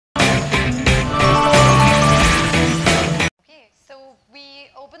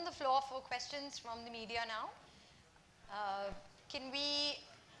for questions from the media now. Can we...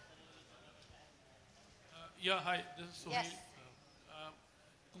 Yeah, hi, this is Sohail. Yes.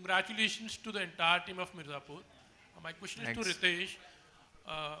 Congratulations to the entire team of Mirzapur. My question is to Ritesh.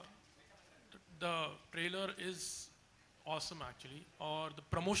 The trailer is awesome actually, or the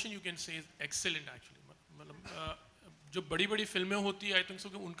promotion you can say is excellent actually. जो बड़ी-बड़ी फिल्में होती है, I think so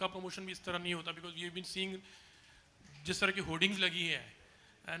कि उनका promotion भी इस तरह नहीं होता, because we have been seeing जिस तरह की hoardings लगी है,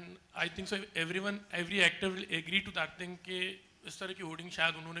 and I think so every actor will agree to that thing कि इस तरह की hoarding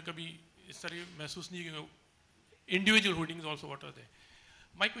शायद उन्होंने कभी इस तरह महसूस नहीं की. Individual hoardings also, what are they?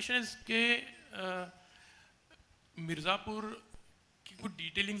 My question is कि मिर्ज़ापुर की कुछ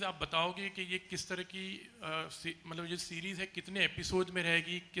डिटेलिंग्स आप बताओगे कि ये किस तरह की मतलब ये सीरीज़ है, कितने एपिसोड में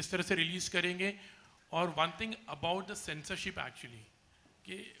रहेगी, किस तरह से रिलीज़ करेंगे, और one thing about the censorship actually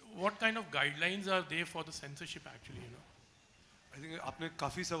कि what kind of guidelines are there for the censorship actually, you know. I think आपने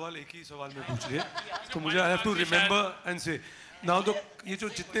काफ़ी सवाल एक ही सवाल में पूछ लिए, तो मुझे I have to remember and से नाउ तो ये जो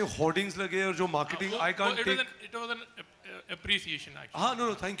जितने होर्डिंग्स लगे और जो marketing I can't take it was an appreciation actually. हाँ,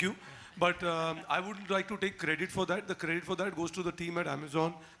 no, thank you. But I would like to take credit for that. The credit for that goes to the team at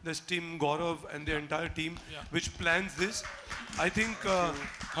Amazon. There's Team Gaurav and the entire team which plans this. I think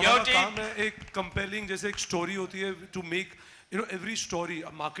हमारा काम है एक compelling जैसे एक story होती है to make every story.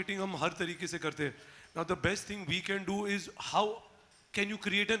 Marketing हम हर तरीके से करते हैं. Now the best thing we can do is how can you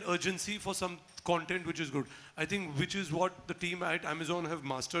create an urgency for some content which is good. I think which is what the team at Amazon have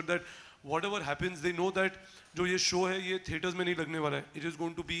mastered, that whatever happens they know that जो ये show है ये theaters में नहीं लगने वाला है. It is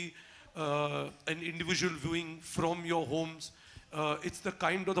going to be an individual viewing from your homes. It's the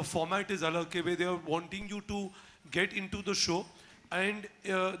kind of the format is alag ke way they are wanting you to get into the show, and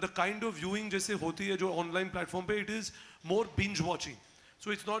the kind of viewing जैसे होती है जो online platform पे, it is more binge watching.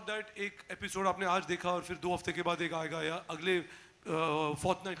 So it's not that एक episode आपने आज देखा और फिर 2 हफ्ते के बाद एक आएगा या अगले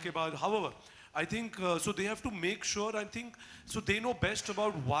fortnight के बाद. However, I think so they have to make sure, I think so they know best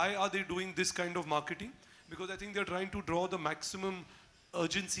about why are they doing this kind of marketing, because I think they're trying to draw the maximum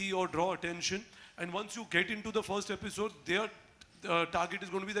urgency or draw attention, and once you get into the first episode their target is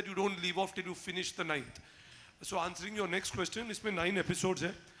going to be that you don't leave off till you finish the 9th. So answering your next question, इसमें 9 episodes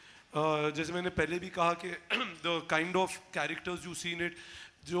है. जैसे मैंने पहले भी कहा कि the kind of characters you see in it,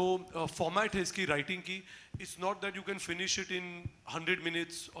 जो format है इसकी writing की, it's not that you can finish it in 100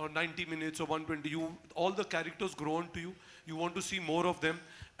 minutes or 90 minutes or 120. All the characters grow on to you. You want to see more of them,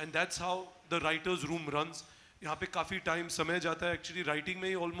 and that's how the writers room runs. यहाँ पे काफ़ी time समय जाता है actually writing में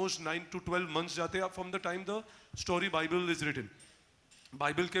ही, almost 9 to 12 months जाते हैं from the time the story Bible is written.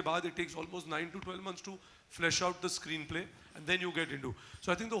 Bible के बाद it takes almost 9 to 12 months to flash out the screen play and then you get into.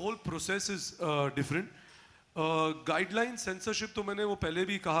 So I think the whole process is different. Guideline censorship तो मैंने वो पहले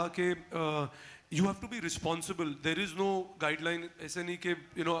भी कहा कि you have to be responsible. There is no guideline. ऐसे नहीं कि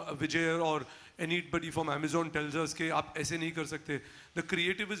Vijay or anybody from Amazon tells us कि आप ऐसे नहीं कर सकते. The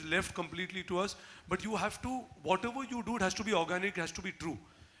creative is left completely to us. But you have to, whatever you do, it has to be organic. It has to be true.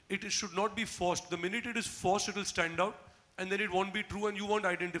 It should not be forced. The minute it is forced, it will stand out, and then it won't be true, and you won't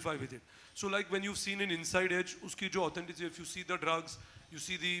identify with it. So like when you've seen in Inside Edge, उसकी जो authenticity, if you see the drugs, you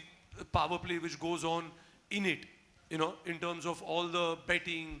see the power play which goes on in it, in terms of all the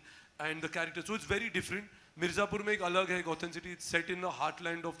betting and the characters. So it's very different. Mirzapur में एक अलग है, एक authenticity. It's set in the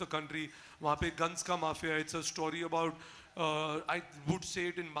heartland of the country. वहाँ पे guns का mafia. It's a story about, I would say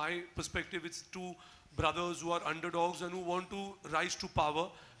it in my perspective, it's 2 brothers who are underdogs and who want to rise to power,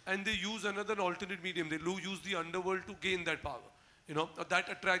 and they use another alternate medium. They use the underworld to gain that power. That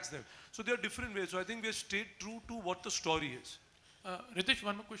attracts them. So there are different ways. So I think we have stayed true to what the story is. Ritesh,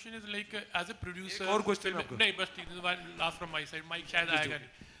 one more question is like as a producer. एक और question आपका? नहीं, बस this is one last from my side. Mike शायद आएगा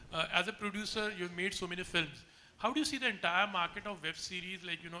नहीं. As a producer, you've made so many films. How do you see the entire market of web series,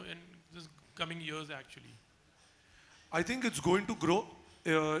 like in this coming years actually? I think it's going to grow.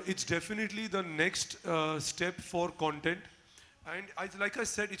 It's definitely the next step for content. And like I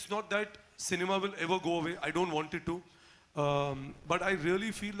said, it's not that cinema will ever go away. I don't want it to. But I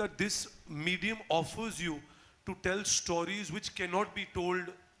really feel that this medium offers you to tell stories which cannot be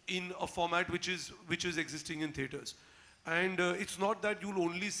told in a format which is existing in theaters. And it's not that you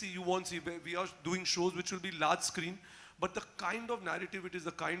won't see, we are doing shows which will be large screen, but the kind of narrative it is,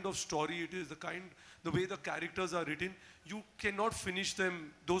 the kind of story it is, the way the characters are written, you cannot finish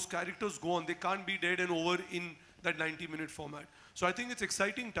them. Those characters go on, they can't be dead and over in that 90-minute format. So I think it's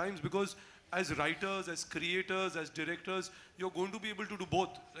exciting times, because as writers, as creators, as directors, you're going to be able to do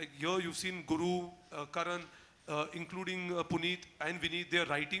both. Like here you've seen Guru, Karan, including Puneet and Vineet, they're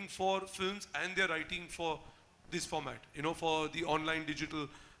writing for films and they're writing for this format, for the online digital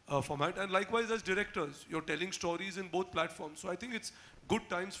format. And likewise as directors, you're telling stories in both platforms. So I think it's good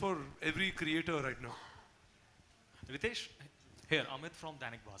times for every creator right now. Ritesh, here Amit from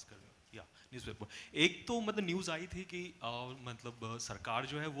Dainik Bhaskar, या newspaper. एक तो मतलब news आई थी कि मतलब सरकार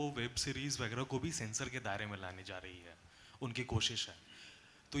जो है वो वेब सीरीज वगैरह को भी सेंसर के दायरे में लाने जा रही है, उनकी कोशिश है।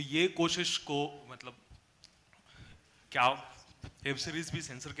 तो ये कोशिश को मतलब क्या वेब सीरीज भी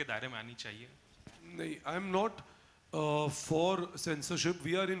सेंसर के दायरे में आनी चाहिए? नहीं, I am not for censorship.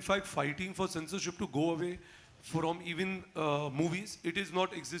 We are in fact fighting for censorship to go away from even movies. It is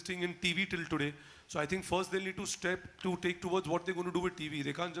not existing in TV till today. So I think first they'll need to take towards what they're going to do with TV.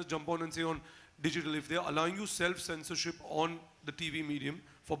 They can't just jump on and say on digital. If they're allowing you self-censorship on the TV medium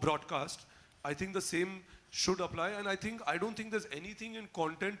for broadcast, I think the same should apply. And I don't think there's anything in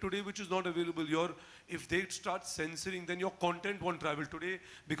content today which is not available. If they start censoring, then your content won't travel. Today,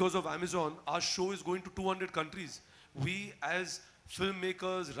 because of Amazon, our show is going to 200 countries. We as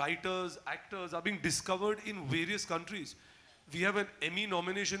filmmakers, writers, actors are being discovered in various countries. We have an Emmy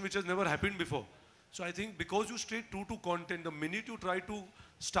nomination which has never happened before. So I think because you stay true to content, the minute you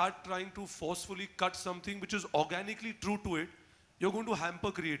start trying to forcefully cut something which is organically true to it, you're going to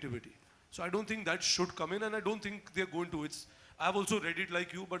hamper creativity. So I don't think that should come in, and I don't think they're going to. I've also read it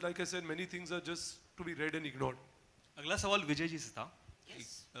like you, but like I said, many things are just to be read and ignored. अगला सवाल विजय जी से था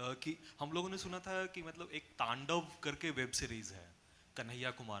कि हम लोगों ने सुना था कि मतलब एक तांडव करके वेब सीरीज है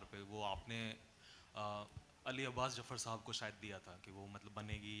कन्हैया कुमार पे, वो आपने अली अब्बास जफर साहब को शायद दिया था कि वो मतलब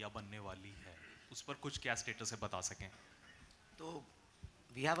बनेगी या बनने वाली है, उस पर कुछ क्या स्टेटस है बता सकें? तो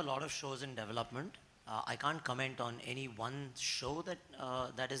we have a lot of shows in development. I can't comment on any one show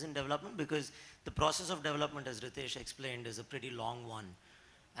that is in development because the process of development, as Ritesh explained, is a pretty long one.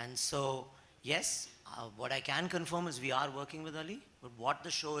 And so, yes, what I can confirm is we are working with Ali, but what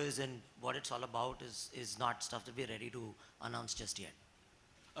the show is and what it's all about is not stuff that we're ready to announce just yet.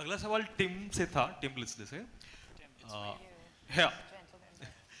 अगला सवाल Tim से था, Tim Lisle से है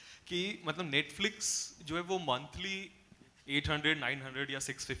कि मतलब Netflix जो है वो मंथली 800, 900 या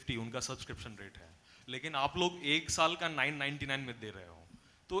 650 उनका सब्सक्रिप्शन रेट है, लेकिन आप लोग एक साल का 999 में दे रहे हो,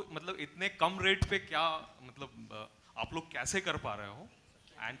 तो मतलब इतने कम रेट पे क्या मतलब आप लोग कैसे कर पा रहे हो,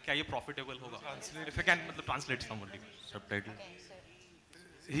 एंड क्या ये प्रॉफिटेबल होगा? If you can मतलब translate some of the subtitle.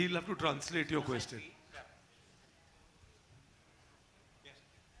 He'll have to translate your question.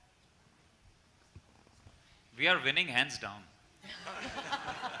 We are winning hands down.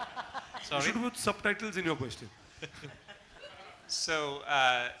 Sorry? You should put subtitles in your question. So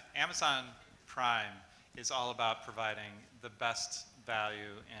Amazon Prime is all about providing the best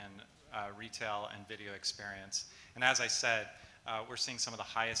value in retail and video experience. And as I said, we're seeing some of the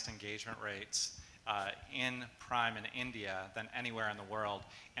highest engagement rates in Prime in India than anywhere in the world,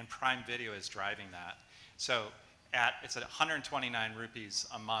 and Prime Video is driving that. So it's at 129 rupees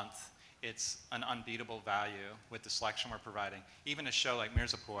a month. It's an unbeatable value with the selection we're providing. Even a show like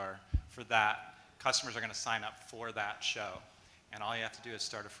Mirzapur, for that, customers are going to sign up for that show. And all you have to do is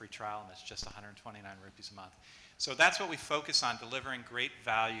start a free trial, and it's just 129 rupees a month. So that's what we focus on, delivering great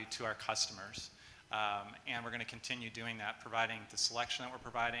value to our customers. And we're going to continue doing that, providing the selection that we're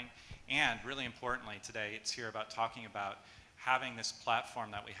providing. And really importantly today, it's here about talking about having this platform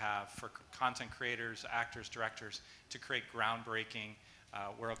that we have for content creators, actors, directors, to create groundbreaking,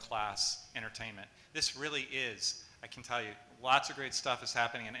 world-class entertainment. This really is, I can tell you, lots of great stuff is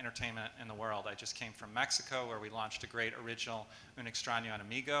happening in entertainment in the world. I just came from Mexico, where we launched a great original, Un Extraño en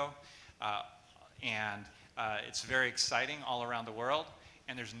Amigo. And it's very exciting all around the world.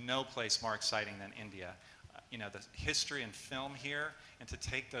 And there's no place more exciting than India. You know, the history in film here, and to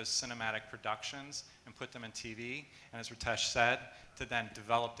take those cinematic productions and put them in TV, and as Ritesh said, to then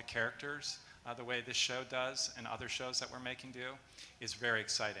develop the characters the way this show does and other shows that we're making do, is very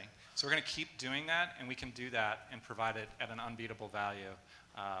exciting. So we're going to keep doing that, and we can do that and provide it at an unbeatable value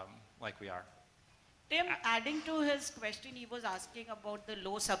like we are. Tim, adding to his question, he was asking about the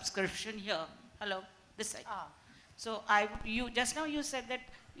low subscription here. Hello, this side. So you just now you said that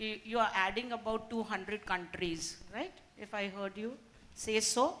you are adding about 200 countries, right? If I heard you say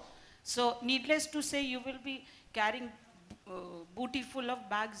so. So needless to say, you will be carrying booty full of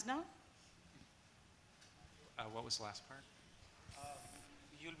bags now? What was the last part?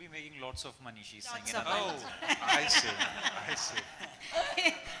 You'll be making lots of money, she's saying. Oh, I see, I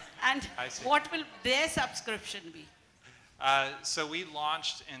see. And what will their subscription be? So we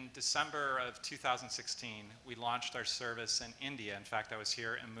launched in December of 2016. We launched our service in India. In fact, I was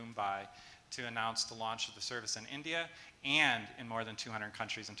here in Mumbai to announce the launch of the service in India and in more than 200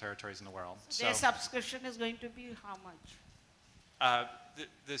 countries and territories in the world. So their subscription is going to be how much?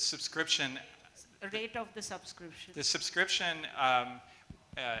 The subscription... Rate of the subscription. The subscription,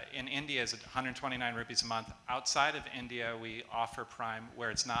 in India is 129 rupees a month. Outside of India, we offer Prime where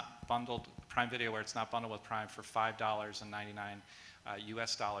it's not bundled, Prime Video where it's not bundled with Prime for $5.99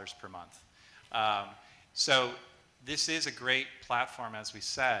 US dollars per month. So this is a great platform, as we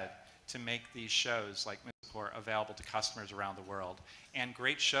said, to make these shows like Mirzapur available to customers around the world. And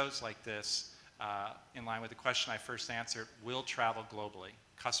great shows like this, in line with the question I first answered, will travel globally.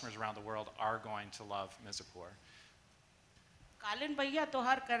 Customers around the world are going to love Mirzapur. कालिन भैया तो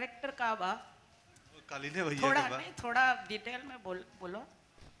हर character का बा कालिने भैया थोड़ा के बा नहीं थोड़ा डिटेल में बोलो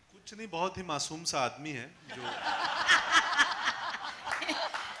कुछ नहीं बहुत ही मासूम सा आदमी है जो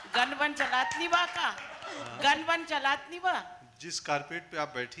गन वन चलात नहीं बा का गन वन चलात नहीं बा जिस कारपेट पे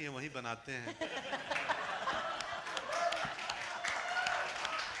आप बैठी हैं वहीं बनाते हैं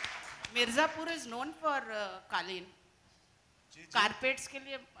मिर्जापुर इज नोन फॉर कालीन कारपेट्स के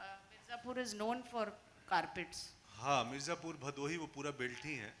लिए Mirzapur is known for carpets हाँ मिर्ज़ापुर भदोही वो पूरा बेल्ट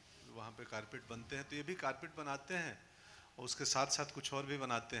ही है वहाँ पे कारपेट बनते हैं तो ये भी कारपेट बनाते हैं और उसके साथ साथ कुछ और भी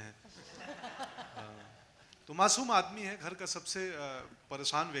बनाते हैं तो मासूम आदमी है घर का सबसे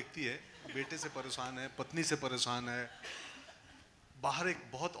परेशान व्यक्ति है बेटे से परेशान है पत्नी से परेशान है बाहर एक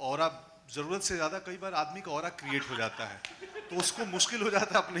बहुत औरा ज़रूरत से ज़्यादा कई बार आदमी का औरा क्रिएट हो जाता है तो उसको मुश्किल हो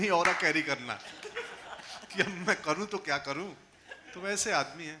जाता है अपने ही औरा कैरी करना कि अब मैं करूँ तो क्या करूँ तो वैसे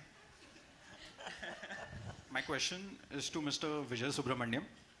आदमी है My question is to Mr. Vijay Subramaniam.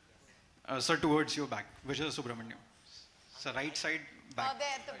 Sir, towards your back. Vijay Subramaniam. Sir, right side back.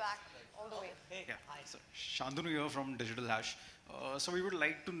 There at the back, all the way. Yeah. Sir, Shantanu here from Digital Hash. So we would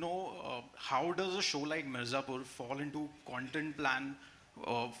like to know how does a show like Mirzapur fall into content plan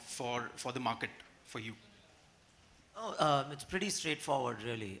for the market, for you? Oh, it's pretty straightforward,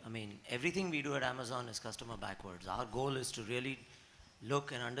 really. I mean, everything we do at Amazon is customer backwards. Our goal is to really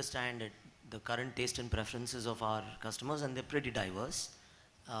look and understand the current taste and preferences of our customers, and they're pretty diverse,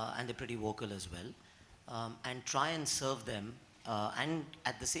 and they're pretty vocal as well, and try and serve them, and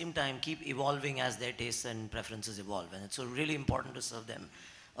at the same time keep evolving as their tastes and preferences evolve. And it's so really important to serve them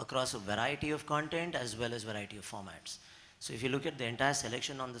across a variety of content as well as variety of formats. So if you look at the entire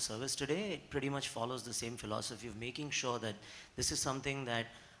selection on the service today, it pretty much follows the same philosophy of making sure that this is something that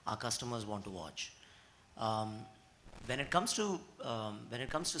our customers want to watch. When it comes to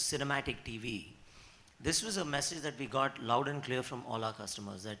cinematic TV, this was a message that we got loud and clear from all our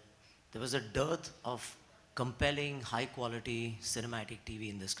customers, that there was a dearth of compelling, high-quality cinematic TV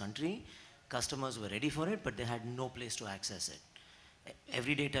in this country. Customers were ready for it, but they had no place to access it.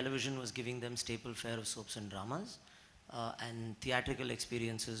 Everyday television was giving them staple fare of soaps and dramas, and theatrical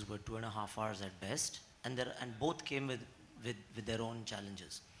experiences were 2.5 hours at best, and both came with their own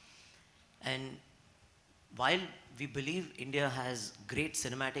challenges. And while we believe India has great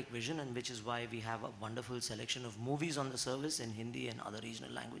cinematic vision, and which is why we have a wonderful selection of movies on the service in Hindi and other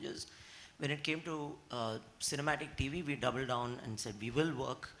regional languages, when it came to cinematic TV, we doubled down and said we will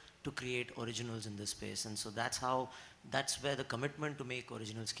work to create originals in this space. And so that's where the commitment to make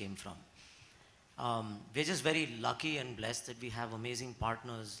originals came from. We're just very lucky and blessed that we have amazing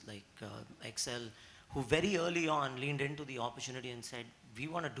partners like Excel, who very early on leaned into the opportunity and said, we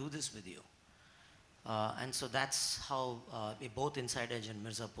want to do this with you. And so that's how both Inside Edge and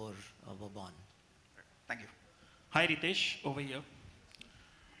Mirzapur were born. Thank you. Hi Ritesh, over here.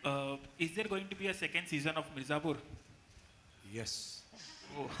 Is there going to be a second season of Mirzapur? Yes.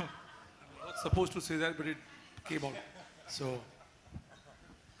 Oh. I'm not supposed to say that, but it came out. So.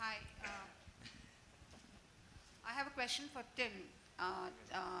 Hi. I have a question for Tim.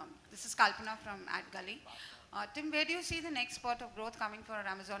 This is Kalpana from AdGully. Tim, where do you see the next spurt of growth coming for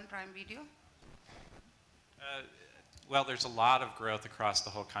Amazon Prime Video? Well, there's a lot of growth across the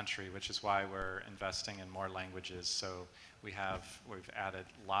whole country, which is why we're investing in more languages. So we've added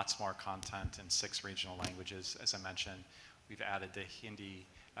lots more content in 6 regional languages, as I mentioned. We've added the Hindi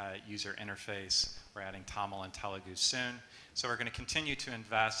user interface. We're adding Tamil and Telugu soon. So we're going to continue to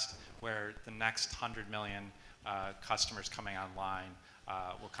invest where the next 100 million customers coming online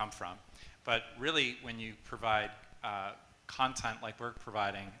will come from. But really, when you provide content like we're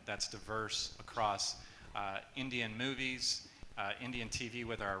providing that's diverse across Indian movies, Indian TV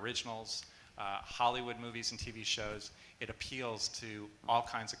with our originals, Hollywood movies and TV shows, it appeals to all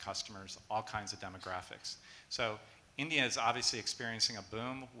kinds of customers, all kinds of demographics. So India is obviously experiencing a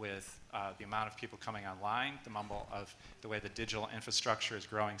boom with the amount of people coming online, the way the digital infrastructure is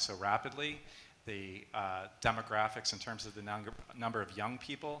growing so rapidly, the demographics in terms of the number of young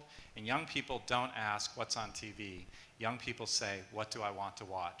people. And young people don't ask what's on TV. Young people say, what do I want to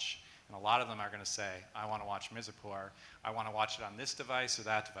watch? And a lot of them are going to say, I want to watch Mirzapur. I want to watch it on this device or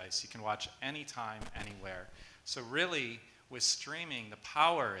that device. You can watch anytime, anywhere. So really, With streaming, the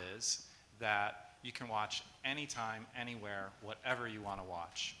power is that you can watch anytime, anywhere, whatever you want to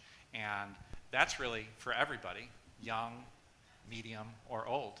watch. And that's really for everybody, young, medium, or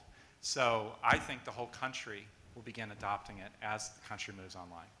old. So I think the whole country will begin adopting it as the country moves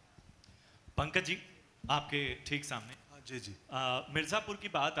online. Pankaj ji, आपके ठीक सामने जी जी मिर्ज़ापुर की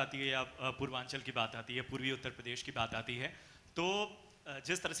बात आती है या पूर्वांचल की बात आती है, पूर्वी उत्तर प्रदेश की बात आती है, तो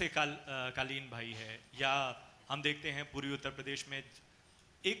जिस तरह से कालीन भाई है या हम देखते हैं पूर्वी उत्तर प्रदेश में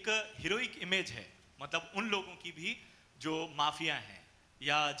एक हीरोइक इमेज है, मतलब उन लोगों की भी जो माफिया हैं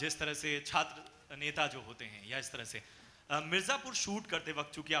या जिस तरह से छात्र नेता जो होते हैं या इस तरह से मिर्ज़ापुर शूट करते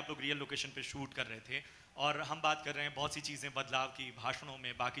वक्त, चूंकि आप लोग रियल लोकेशन पे शूट कर रहे थे और हम बात कर रहे हैं बहुत सी चीज़ें बदलाव की भाषणों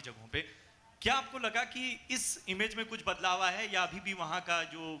में, बाकी जगहों पे, क्या आपको लगा कि इस इमेज में कुछ बदलाव आया है या अभी भी वहाँ का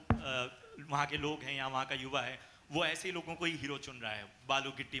जो वहाँ के लोग हैं या वहाँ का युवा है वो ऐसे ही लोगों को ही हीरो चुन रहा है,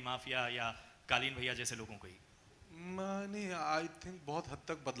 बालू गिट्टी माफिया या कालीन भैया जैसे लोगों को ही? नहीं, आई थिंक बहुत हद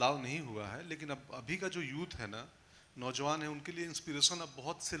तक बदलाव नहीं हुआ है, लेकिन अब अभी का जो यूथ है ना, नौजवान है, उनके लिए इंस्पिरेशन अब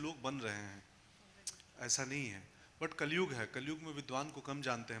बहुत से लोग बन रहे हैं, ऐसा नहीं है। बट कलयुग है, कलयुग में विद्वान को कम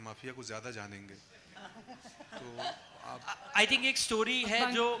जानते हैं, माफिया को ज़्यादा जानेंगे। तो आई थिंक एक स्टोरी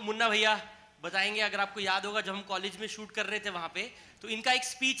है जो मुन्ना भैया बताएंगे, अगर आपको याद होगा जब हम कॉलेज में शूट कर रहे थे वहाँ पे, तो इनका एक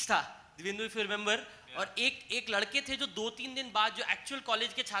स्पीच था, दिवेंदु इफ यू रिमेंबर, और एक लड़के थे जो 2-3 दिन बाद जो एक्चुअल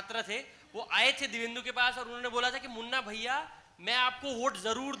कॉलेज के छात्र थे वो आए थे दिवेंदु के पास और उन्होंने बोला था कि मुन्ना भैया मैं आपको वोट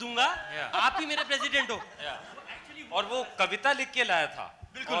जरूर दूंगा, आप ही मेरे प्रेसिडेंट हो। और वो कविता लिख के लाया था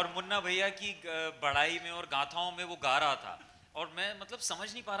और मुन्ना भैया की बड़ाई में और गाथाओं में वो गा रहा था और मैं मतलब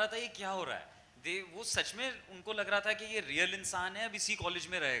समझ नहीं पा रहा था ये क्या हो रहा है। वो सच में उनको लग रहा था कि ये रियल इंसान है, अब इसी कॉलेज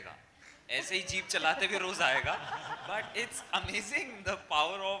में रहेगा, ऐसे ही जीप चलाते हुए रोज आएगा। But it's amazing the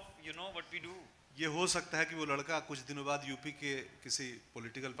power of you know what we do. ये हो सकता है कि वो लड़का कुछ दिनों बाद यूपी के किसी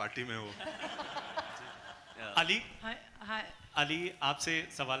पॉलिटिकल पार्टी में हो। अली, अली आपसे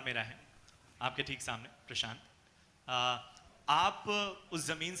सवाल मेरा है, आपके ठीक सामने प्रशांत, आप उस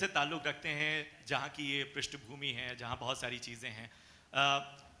ज़मीन से ताल्लुक़ रखते हैं जहाँ की ये पृष्ठभूमि है, जहाँ बहुत सारी चीज़ें हैं,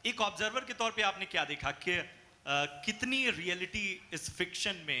 एक ऑब्जर्वर के तौर पे आपने क्या देखा कि कितनी रियलिटी इस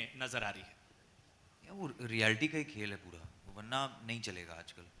फिक्शन में नज़र आ रही है? वो रियलिटी का ही खेल है पूरा, वरना नहीं चलेगा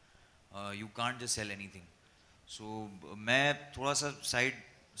आजकल। You can't just sell anything. सो मैं थोड़ा सा साइड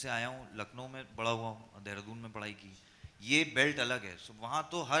से आया हूँ, लखनऊ में बड़ा हुआ हूँ, देहरादून में पढ़ाई की, ये बेल्ट अलग है। सो वहाँ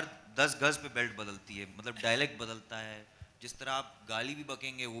तो हर 10 गज पे बेल्ट बदलती है, मतलब डायलेक्ट बदलता है, जिस तरह आप गाली भी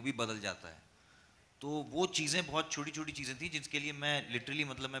बकेंगे वो भी बदल जाता है। तो वो चीज़ें बहुत छोटी छोटी चीज़ें थी जिसके लिए मैं लिटरली,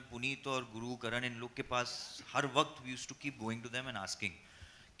 मतलब मैं पुनीत और गुरु करण इन लोग के पास हर वक्त we used to keep going to them and asking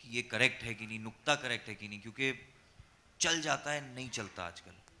कि ये करेक्ट है कि नहीं, नुक्ता करेक्ट है कि नहीं, क्योंकि चल जाता है, नहीं चलता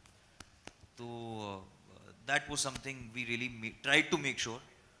आजकल। तो that was something we really tried to make sure.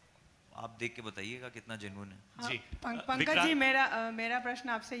 आप देख के बताइएगा कितना जेन्युइन है। हाँ, जी पंकज जी, मेरा प्रश्न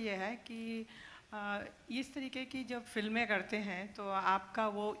आपसे ये है कि इस तरीके की जब फिल्में करते हैं तो आपका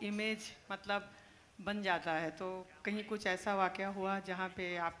वो इमेज मतलब बन जाता है, तो कहीं कुछ ऐसा वाकया हुआ जहाँ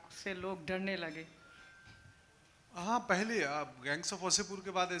पे आपसे लोग डरने लगे? हाँ, पहले गैंग्स ऑफ वासेपुर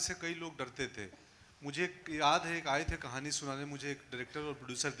के बाद ऐसे कई लोग डरते थे। मुझे याद है, एक आए थे कहानी सुनाने मुझे, एक डायरेक्टर और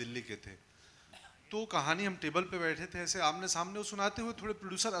प्रोड्यूसर दिल्ली के थे। तो कहानी हम टेबल पे बैठे थे ऐसे आमने सामने, वो सुनाते हुए थोड़े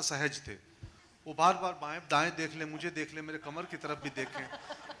प्रोड्यूसर असहज थे, वो बार बार बाएं दाएं देख ले, मुझे देख ले, मेरे कमर की तरफ भी देखें।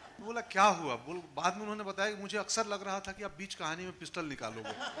 बोला क्या हुआ? बाद में उन्होंने बताया कि मुझे अक्सर लग रहा था कि आप बीच कहानी में पिस्टल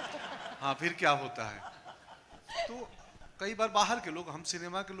निकालोगे, हाँ फिर क्या होता है। तो कई बार बाहर के लोग, हम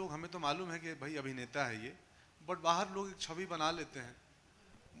सिनेमा के लोग, हमें तो मालूम है कि भाई अभिनेता है ये, बट बाहर लोग एक छवि बना लेते हैं।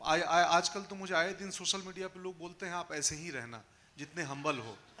 आजकल तो मुझे आए दिन सोशल मीडिया पे लोग बोलते हैं आप ऐसे ही रहना, जितने हम्बल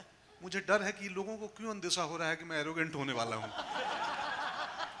हो। मुझे डर है कि लोगों को क्यों अंदेशा हो रहा है कि मैं एरोगेंट होने वाला हूँ।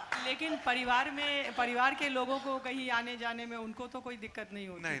 लेकिन परिवार के लोगों को कहीं आने जाने में उनको तो कोई दिक्कत नहीं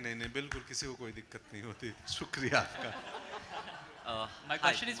होती? नहीं, बिल्कुल किसी को कोई दिक्कत नहीं होती। शुक्रिया आपका। My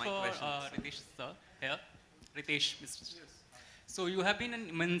question is for Ritesh sir here. Ritesh, so you have been an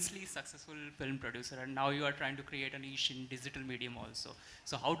immensely successful film producer and now you are trying to create a niche in digital medium also.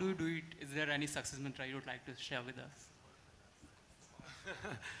 So how do you do it? Is there any success mantra you would like to share with us?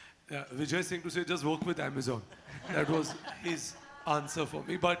 Yeah, Vijay Singh to say just work with Amazon. That was his answer for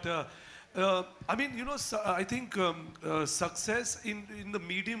me. But I mean, you know, I think success in the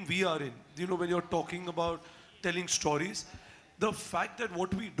medium we are in, you know, when you're talking about telling stories, the fact that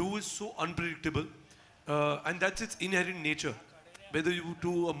what we do is so unpredictable, and that's its inherent nature. Whether you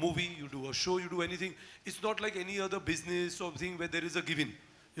do a movie, you do a show, you do anything, it's not like any other business or thing where there is a given.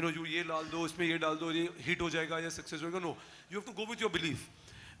 You know, you ye dal do, isme ye dal do, ye hit ho jayega, ya success ho jayega. No, you have to go with your belief.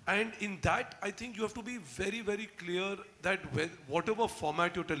 And in that, I think you have to be very, very clear that whatever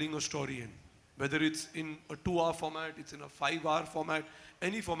format you're telling a story in, whether it's in a 2-hour format, it's in a 5-hour format,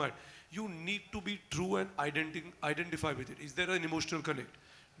 any format, you need to be true and identify with it. Is there an emotional connect?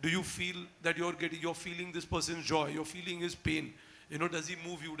 Do you feel that you're feeling this person's joy, you're feeling his pain? You know, does he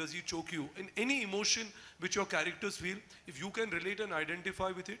move you? Does he choke you? In any emotion which your characters feel, if you can relate and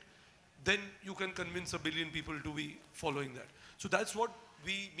identify with it, then you can convince 1 billion people to be following that. So that's what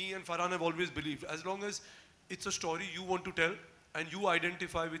me and Farhan have always believed. As long as it's a story you want to tell and you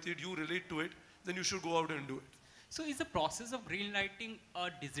identify with it, you relate to it, then you should go out and do it. So is the process of greenlighting a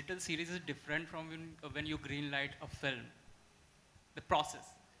digital series is different from when you greenlight a film? The process?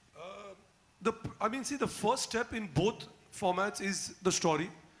 See, the first step in both formats is the story.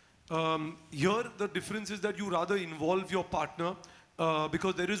 Here, the difference is that you rather involve your partner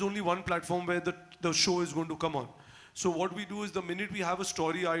because there is only one platform where the show is going to come on. So what we do is the minute we have a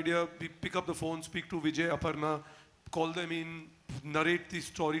story idea, we pick up the phone, speak to Vijay, Aparna, call them in, narrate the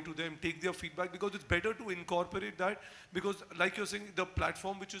story to them, take their feedback, because it's better to incorporate that, because like you're saying, the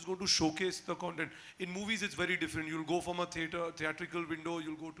platform which is going to showcase the content. In movies, it's very different. You'll go from a theatrical window,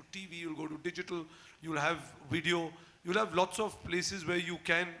 you'll go to TV, you'll go to digital, you'll have video, you'll have lots of places where you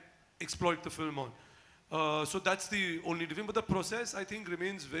can exploit the film on. So that's the only difference. But the process, I think,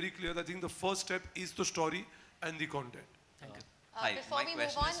 remains very clear. I think the first step is the story and the content. Thank you. Before we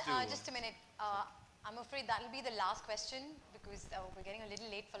move on, just a minute. I'm afraid that will be the last question because we're getting a little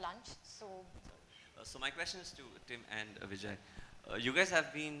late for lunch. So my question is to Tim and Vijay. You guys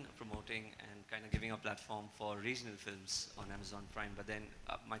have been promoting and kind of giving a platform for regional films on Amazon Prime, but then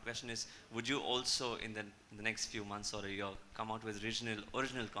my question is, would you also in the next few months or a year come out with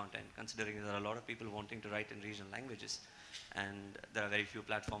original content, considering there are a lot of people wanting to write in regional languages and there are very few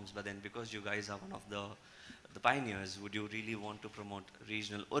platforms, but then because you guys are one of the pioneers, would you really want to promote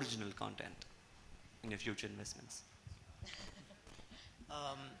regional original content in your future investments?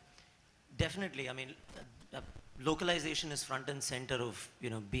 Definitely. I mean, localization is front and center of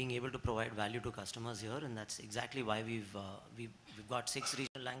being able to provide value to customers here, and that's exactly why we've got 6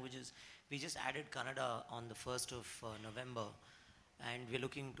 regional languages. We just added Kannada on the 1st of November, and we're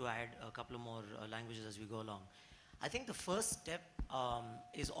looking to add a couple of more languages as we go along. I think the first step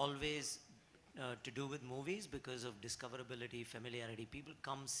is always to do with movies because of discoverability, familiarity. People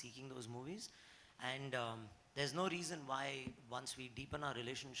come seeking those movies, and there's no reason why once we deepen our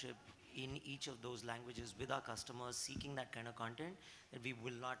relationship in each of those languages with our customers seeking that kind of content, that we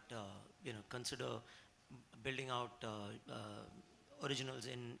will not consider building out originals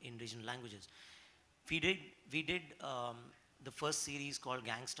in regional languages. We did the first series called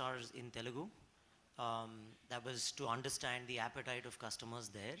Gangstars in Telugu. That was to understand the appetite of customers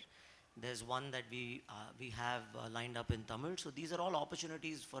there. There's one that we have lined up in Tamil. So these are all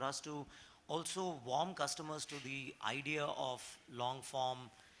opportunities for us to also warm customers to the idea of long form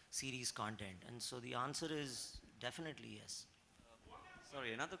series content. And so the answer is definitely yes.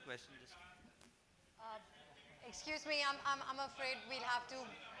 Sorry, another question. Excuse me, I'm afraid we'll have to.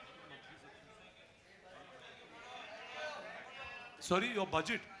 Sorry, your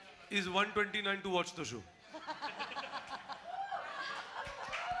budget is 129 to watch the show.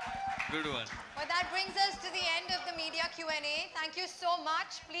 Good one. But that brings us to the end of the media Q&A. Thank you so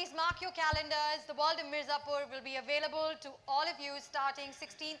much. Please mark your calendars. The World of Mirzapur will be available to all of you starting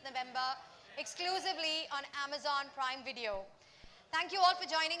 16th November exclusively on Amazon Prime Video. Thank you all for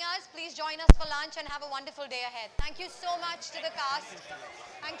joining us. Please join us for lunch and have a wonderful day ahead. Thank you so much to the cast.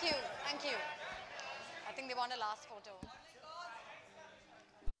 Thank you. Thank you. I think they want a last photo.